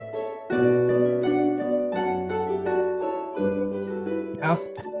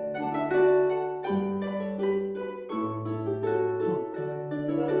have.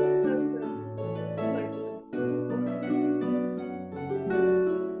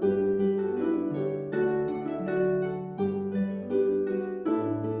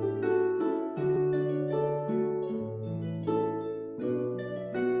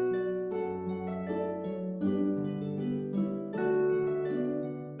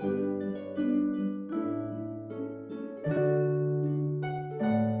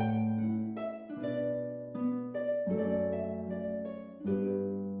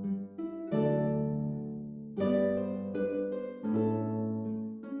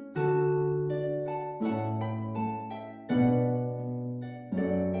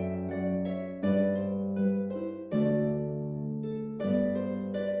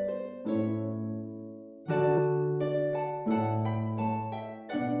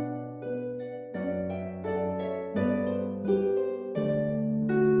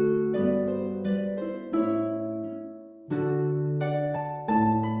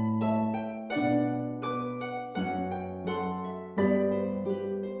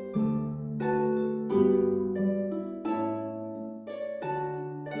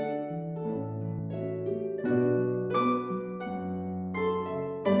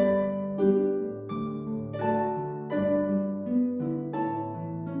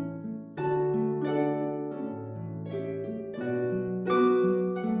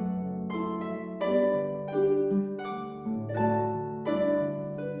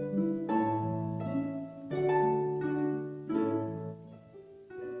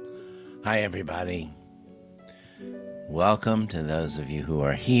 Hi, everybody. Welcome to those of you who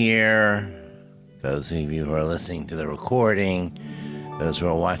are here, those of you who are listening to the recording, those who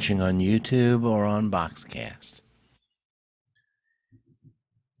are watching on YouTube or on Boxcast.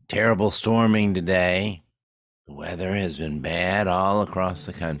 Terrible storming today. The weather has been bad all across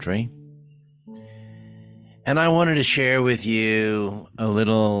the country. And I wanted to share with you a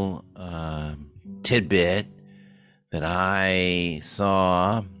little tidbit that I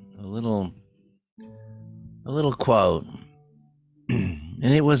saw, a little quote, and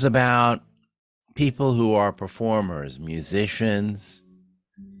it was about people who are performers, musicians,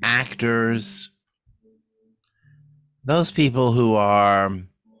 actors, those people who are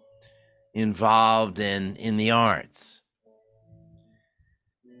involved in the arts.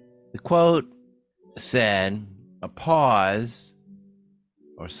 The quote said, "A pause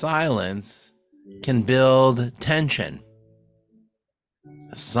or silence can build tension.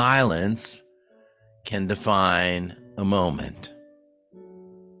 A silence can define a moment."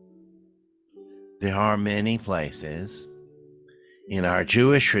 There are many places in our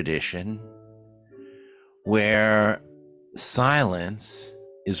Jewish tradition where silence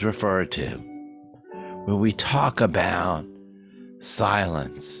is referred to, where we talk about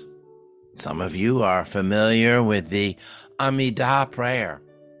silence. Some of you are familiar with the Amidah prayer,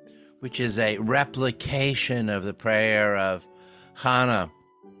 which is a replication of the prayer of Hannah,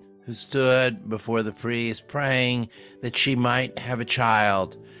 who stood before the priest praying that she might have a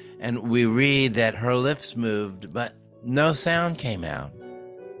child. And we read that her lips moved, but no sound came out.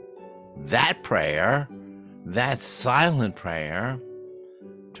 That prayer, that silent prayer,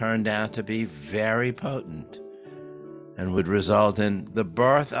 turned out to be very potent and would result in the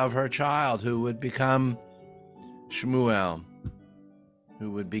birth of her child, who would become Shmuel, who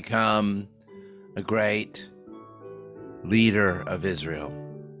would become a great leader of Israel.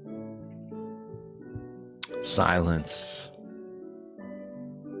 Silence.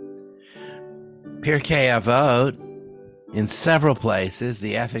 Pirkei Avot, in several places,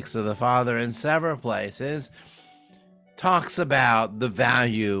 the Ethics of the Father in several places, talks about the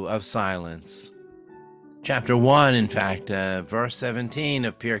value of silence. Chapter 1, in fact, verse 17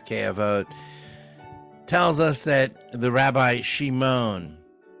 of Pirkei Avot, tells us that the Rabbi Shimon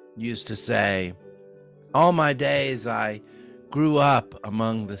used to say, "All my days I grew up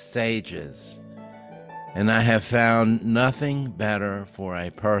among the sages, and I have found nothing better for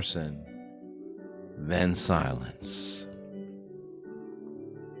a person than silence."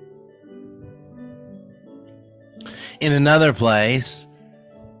 In another place,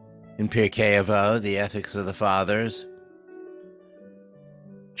 in Pirkei Avot, the Ethics of the Fathers,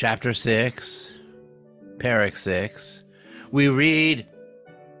 chapter 6, Parak 6, we read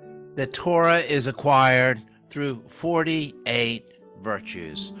that Torah is acquired through 48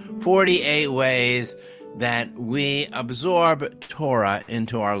 virtues, 48 ways that we absorb Torah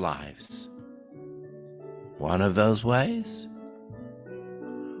into our lives. One of those ways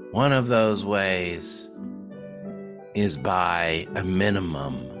is by a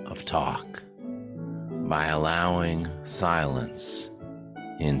minimum of talk, by allowing silence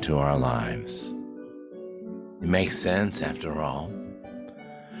into our lives. It makes sense, after all.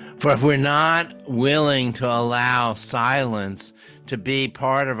 For if we're not willing to allow silence to be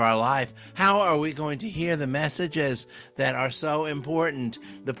part of our life, how are we going to hear the messages that are so important?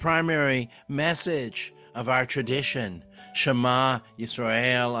 The primary message of our tradition, Shema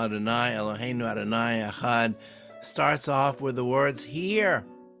Yisrael Adonai Eloheinu Adonai Echad, starts off with the words, hear.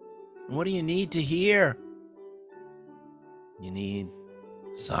 And what do you need to hear? You need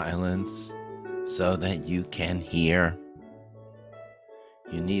silence so that you can hear.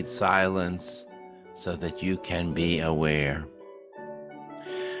 You need silence so that you can be aware.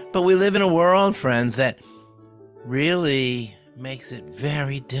 But we live in a world, friends, that really makes it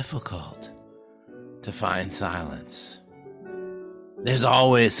very difficult to find silence. There's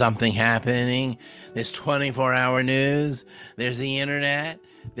always something happening. There's 24-hour news. There's the internet.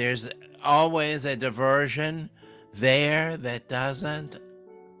 There's always a diversion there that doesn't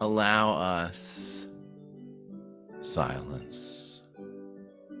allow us silence.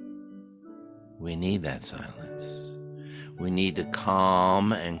 We need that silence. We need to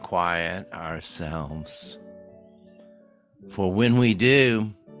calm and quiet ourselves. For when we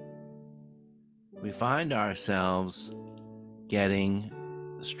do, we find ourselves getting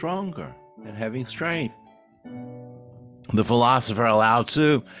stronger and having strength. The philosopher Lao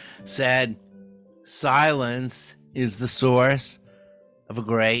Tzu said, silence is the source of a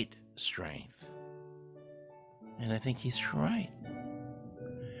great strength. And I think he's right.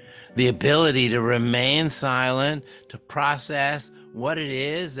 The ability to remain silent, to process what it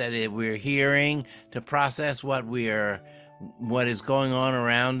is that we're hearing, to process what is going on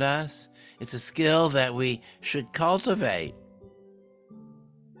around us, it's a skill that we should cultivate.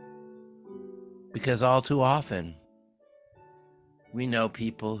 Because all too often, we know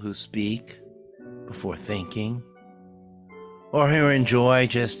people who speak before thinking, or who enjoy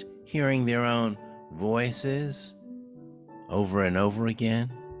just hearing their own voices over and over again.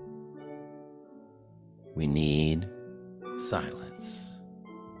 We need silence.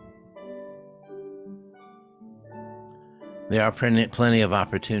 There are plenty of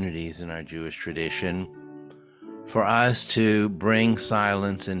opportunities in our Jewish tradition for us to bring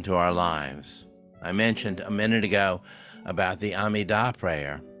silence into our lives. I mentioned a minute ago about the Amidah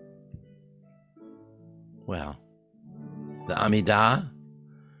prayer. Well, the Amidah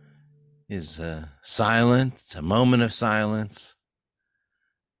is a silence, a moment of silence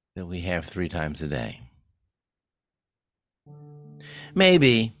that we have 3 times a day.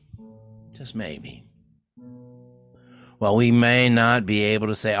 Maybe, just maybe, while we may not be able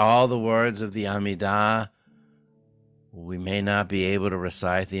to say all the words of the Amidah, we may not be able to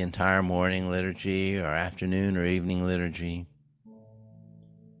recite the entire morning liturgy or afternoon or evening liturgy.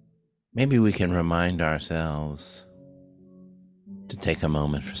 Maybe we can remind ourselves to take a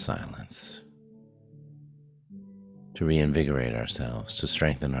moment for silence, to reinvigorate ourselves, to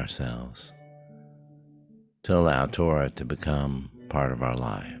strengthen ourselves, to allow Torah to become part of our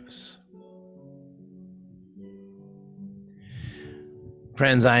lives.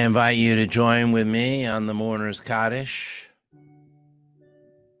 Friends, I invite you to join with me on the Mourner's Kaddish.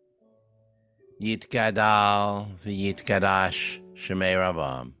 Yitgadal v'yitgadash Shemei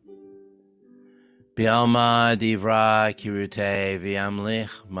Rabbam. B'alma divra kirutei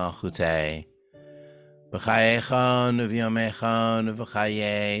v'yamlich malchutei. B'chayechon v'yomechon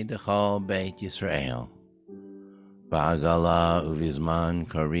v'chayei d'chol Beit Yisrael. Ba'agala uvizman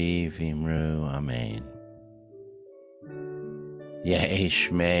kariv imru amen. Yehi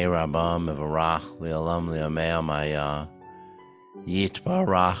Shmei Rabbam Mevarach Li'olam Li'amei Amaya.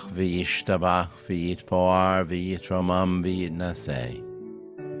 Yitbarach v'yishtabach v'yitpoar v'yitromam v'yitnaseh.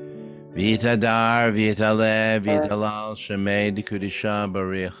 V'yitadar v'yitaleh v'yitalal Shemei D'Kudisha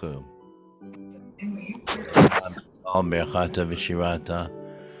Barichu. Al Berchata v'shirata.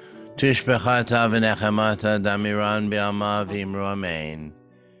 Tushbechata v'nechemata damiran b'alma v'imru amen.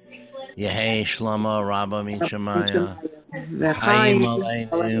 Yehi Shlomo Rabba Mitzhamaya. Hayim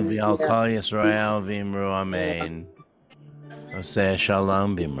Aleinu v'al kol Yisrael v'imru amen. Oseh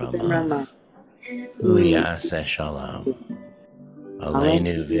shalom b'mrama. Uyaseh shalom.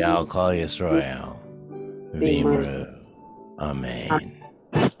 Aleinu v'al kol Yisrael v'imru amen.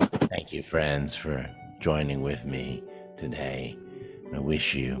 Thank you, friends, for joining with me today. I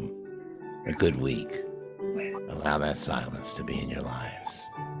wish you a good week. Allow that silence to be in your lives.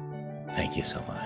 Thank you so much.